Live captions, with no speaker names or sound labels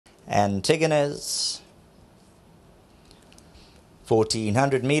Antigonus.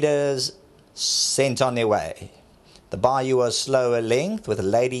 1400 meters sent on their way. The Bayou was slower length, with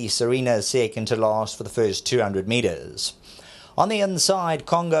Lady Serena second to last for the first 200 meters. On the inside,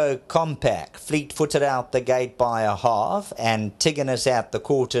 Congo Compact, fleet-footed out the gate by a half, Antigonus at the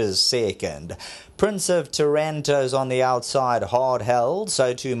quarters second. Prince of Taranto's on the outside, hard held,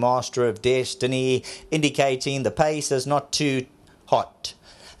 so too Master of Destiny, indicating the pace is not too hot.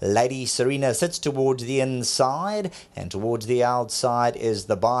 Lady Serena sits towards the inside, and towards the outside is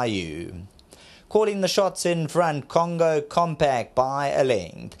the Bayou. Calling the shots in front, Congo Compact by a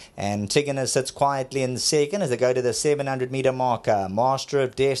length. Antigonus sits quietly in second as they go to the 700 meter marker. Master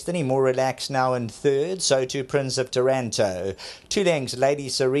of Destiny more relaxed now in third, so too Prince of Taranto. 2 lengths, Lady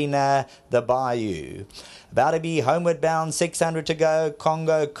Serena, the Bayou. About to be homeward bound, 600 to go,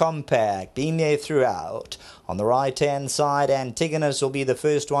 Congo Compact, been there throughout. On the right-hand side, Antigonus will be the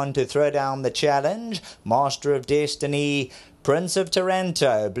first one to throw down the challenge. Master of Destiny, Prince of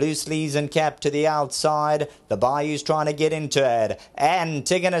Taranto, blue sleeves and cap to the outside. The Bayou's trying to get into it.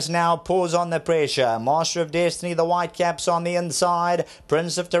 Antigonus now pours on the pressure. Master of Destiny, the white caps on the inside.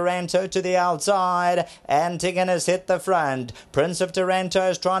 Prince of Taranto to the outside. Antigonus hit the front. Prince of Taranto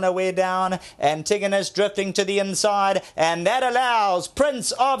is trying to wear down. Antigonus drifting to the inside. And that allows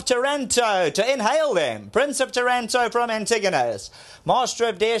Prince of Taranto to inhale them. Prince of Taranto from Antigonus. Master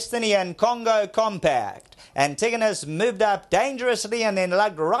of Destiny and Congo Compact. Antigonus moved up dangerously and then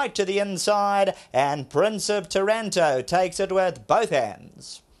lugged right to the inside, and Prince of Taranto takes it with both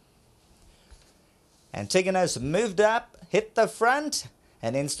hands. Antigonus moved up, hit the front,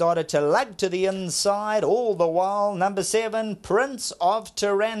 and then started to lug to the inside. All the while, number 7, Prince of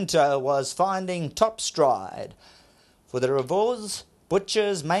Taranto, was finding top stride. For the Revolves,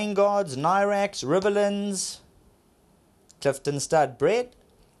 Butchers, Main Guards, Nirax, Riverlands, Clifton Stud Brett,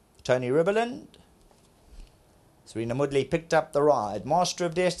 Tony Riverland. Serena Mudley picked up the ride. Master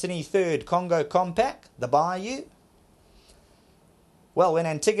of Destiny third, Congo Compact, the Bayou. Well, when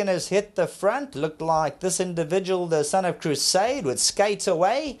Antigonus hit the front, looked like this individual, the son of Crusade, would skate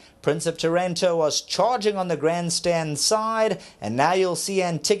away. Prince of Taranto was charging on the grandstand side, and now you'll see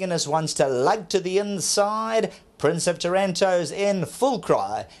Antigonus wants to lug to the inside. Prince of Taranto's in full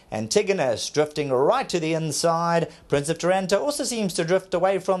cry. Antigonus drifting right to the inside. Prince of Taranto also seems to drift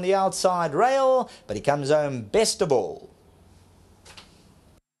away from the outside rail, but he comes home best of all.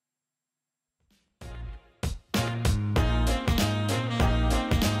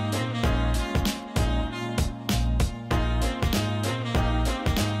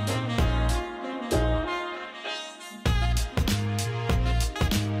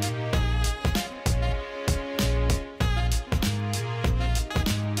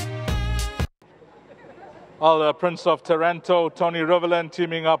 Well, Prince of Taranto, Tony Riverland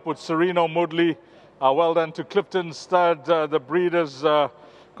teaming up with Serena Mudley. Well done to Clifton Stud, the breeders.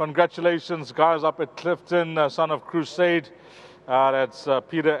 Congratulations, guys, up at Clifton, son of Crusade. That's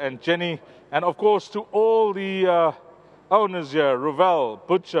Peter and Jenny. And, of course, to all the owners here, Revell,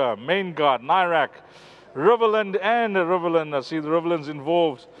 Butcher, Main Guard, Nirac, Riverland and Riverland. I see the Riverland's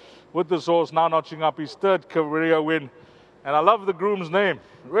involved with this horse, now notching up his 3rd career win. And I love the groom's name.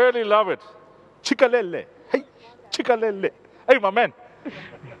 Really love it. Chikalele. Hey, Chikalele. Hey, my man.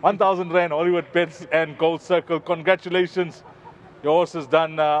 1,000 Rand, Hollywoodbets and Gold Circle. Congratulations. Your horse has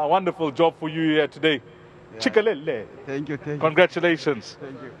done a wonderful job for you here today. Yeah. Chikalele. Thank you. Congratulations.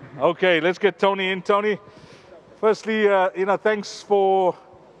 Thank you. Okay, let's get Tony in. Tony, firstly, thanks for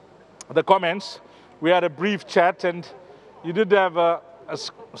the comments. We had a brief chat, and you did have a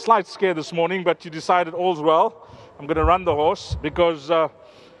slight scare this morning, but you decided all's well. I'm going to run the horse because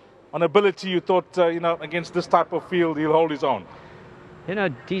on ability, you thought, against this type of field, he'll hold his own.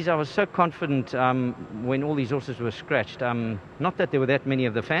 Deez, I was so confident when all these horses were scratched. Not that there were that many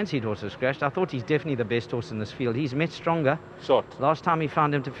of the fancied horses scratched. I thought he's definitely the best horse in this field. He's much stronger. Short. Last time he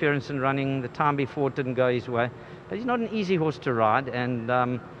found interference in running. The time before it didn't go his way. But he's not an easy horse to ride.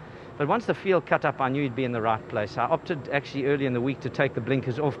 And but once the field cut up, I knew he'd be in the right place. I opted actually early in the week to take the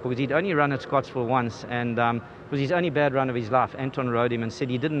blinkers off because he'd only run at Scottsville once, and it was his only bad run of his life. Anton rode him and said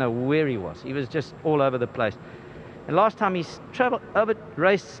he didn't know where he was. He was just all over the place. And last time he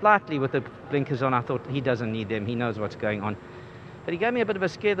raced slightly with the blinkers on. I thought he doesn't need them. He knows what's going on. But he gave me a bit of a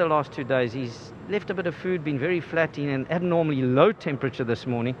scare the last 2 days. He's left a bit of food, been very flat, and abnormally low temperature this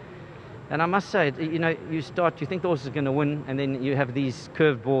morning. And I must say, you think the horse is going to win, and then you have these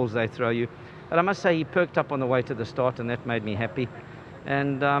curved balls they throw you. But I must say he perked up on the way to the start, and that made me happy.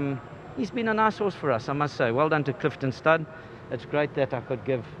 And he's been a nice horse for us, I must say. Well done to Clifton Stud. It's great that I could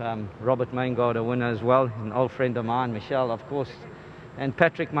give Robert Maingard a winner as well, an old friend of mine, Michelle, of course. and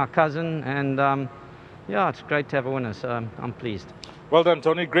Patrick, my cousin, and yeah, it's great to have a winner, so I'm pleased. Well done,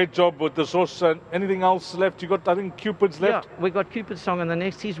 Tony. Great job with this horse. Anything else left? You got, I think, Cupid's left? Yeah, we got Cupid's Song on the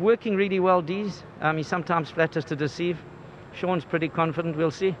next. He's working really well, Dees. He sometimes flatters to deceive. Sean's pretty confident.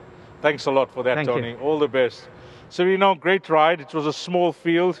 We'll see. Thanks a lot for that, Thank Tony. you. All the best. So, great ride. It was a small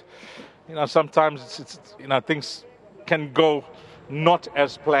field. Sometimes it's things can go not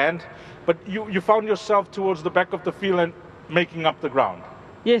as planned. But you found yourself towards the back of the field and making up the ground.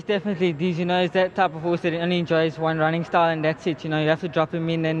 Yes, definitely. These, is that type of horse that only enjoys one running style, and that's it. You have to drop him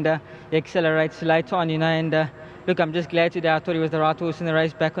in and he accelerates later on. And look, I'm just glad today. I thought he was the right horse in the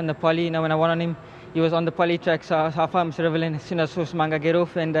race back on the poly. When I won on him, he was on the poly track. So I found Mr. Rivelin as soon as I saw Manga get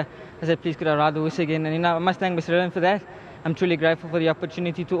off, and I said, please could I ride the horse again? And I must thank Mr. Rivelin for that. I'm truly grateful for the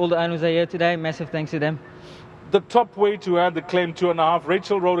opportunity. To all the owners that are here today, massive thanks to them. The top weight who had the claim 2.5,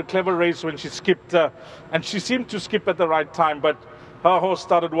 Rachel rode a clever race when she skipped, and she seemed to skip at the right time, but her horse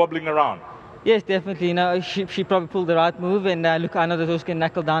started wobbling around. Yes, definitely. She probably pulled the right move, and look, I know the horse can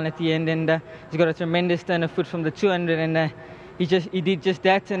knuckle down at the end, and he's got a tremendous turn of foot from the 200, and he did just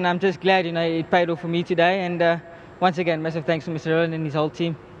that, and I'm just glad, it paid off for me today, and once again, massive thanks to Mr. Rowan and his whole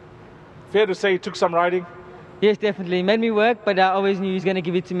team. Fair to say he took some riding? Yes, definitely. He made me work, but I always knew he was going to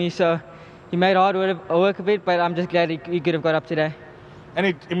give it to me, so he made hard work of it, but I'm just glad he could have got up today.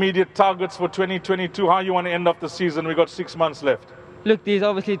 Any immediate targets for 2022? How you want to end off the season? We've got 6 months left. Look, there's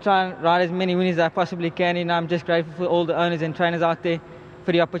obviously try and ride as many winners as I possibly can, and I'm just grateful for all the owners and trainers out there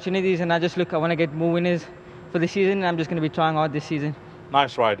for the opportunities, and I want to get more winners for the season, and I'm just going to be trying hard this season.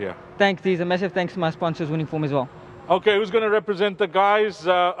 Nice ride here. Thanks, Dees. A massive thanks to my sponsors winning form as well. Okay, who's going to represent the guys?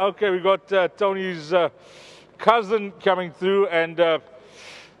 Okay, we got Tony's cousin coming through, and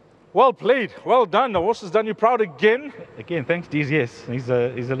well played, well done. The horse has done you proud again. Again, thanks, Dees. Yes, he's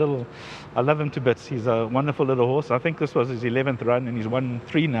a little. I love him to bits. He's a wonderful little horse. I think this was his 11th run, and he's won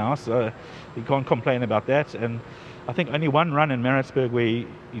 3 now, so he can't complain about that. And I think only one run in Maritzburg where he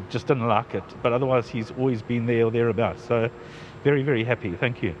just didn't like it, but otherwise he's always been there or thereabouts. So very, very happy.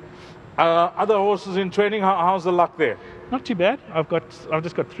 Thank you. Other horses in training, how's the luck there? Not too bad. I've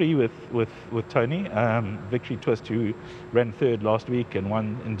just got 3 with Tony. Victory Twist, who ran 3rd last week and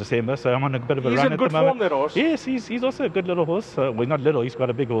won in December, so I'm on a bit of a run at the moment. He's in good form, that horse. Yes, he's also a good little horse. Well, not little, he's got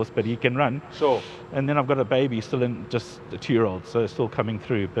a big horse, but he can run. Sure. And then I've got a baby still in, just a 2-year-old, so still coming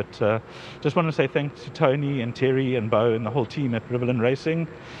through. But just want to say thanks to Tony and Terry and Bo and the whole team at Greyville Racing,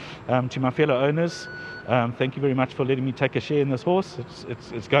 to my fellow owners. Thank you very much for letting me take a share in this horse.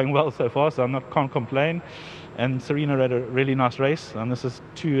 It's going well so far, so can't complain. And Serena had a really nice race, and this is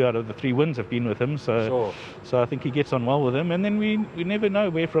 2 out of the 3 wins have been with him. So, sure. So I think he gets on well with him. And then we never know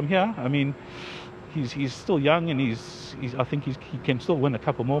where from here. I mean, he's still young, and I think he can still win a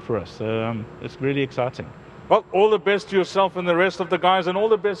couple more for us. So it's really exciting. Well, all the best to yourself and the rest of the guys, and all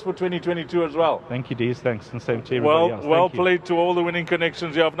the best for 2022 as well. Thank you, Dees. Thanks, and same to everybody else. Well played to all the winning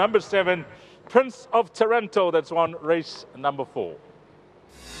connections you have. Number 7, Prince of Taranto. That's won race number 4.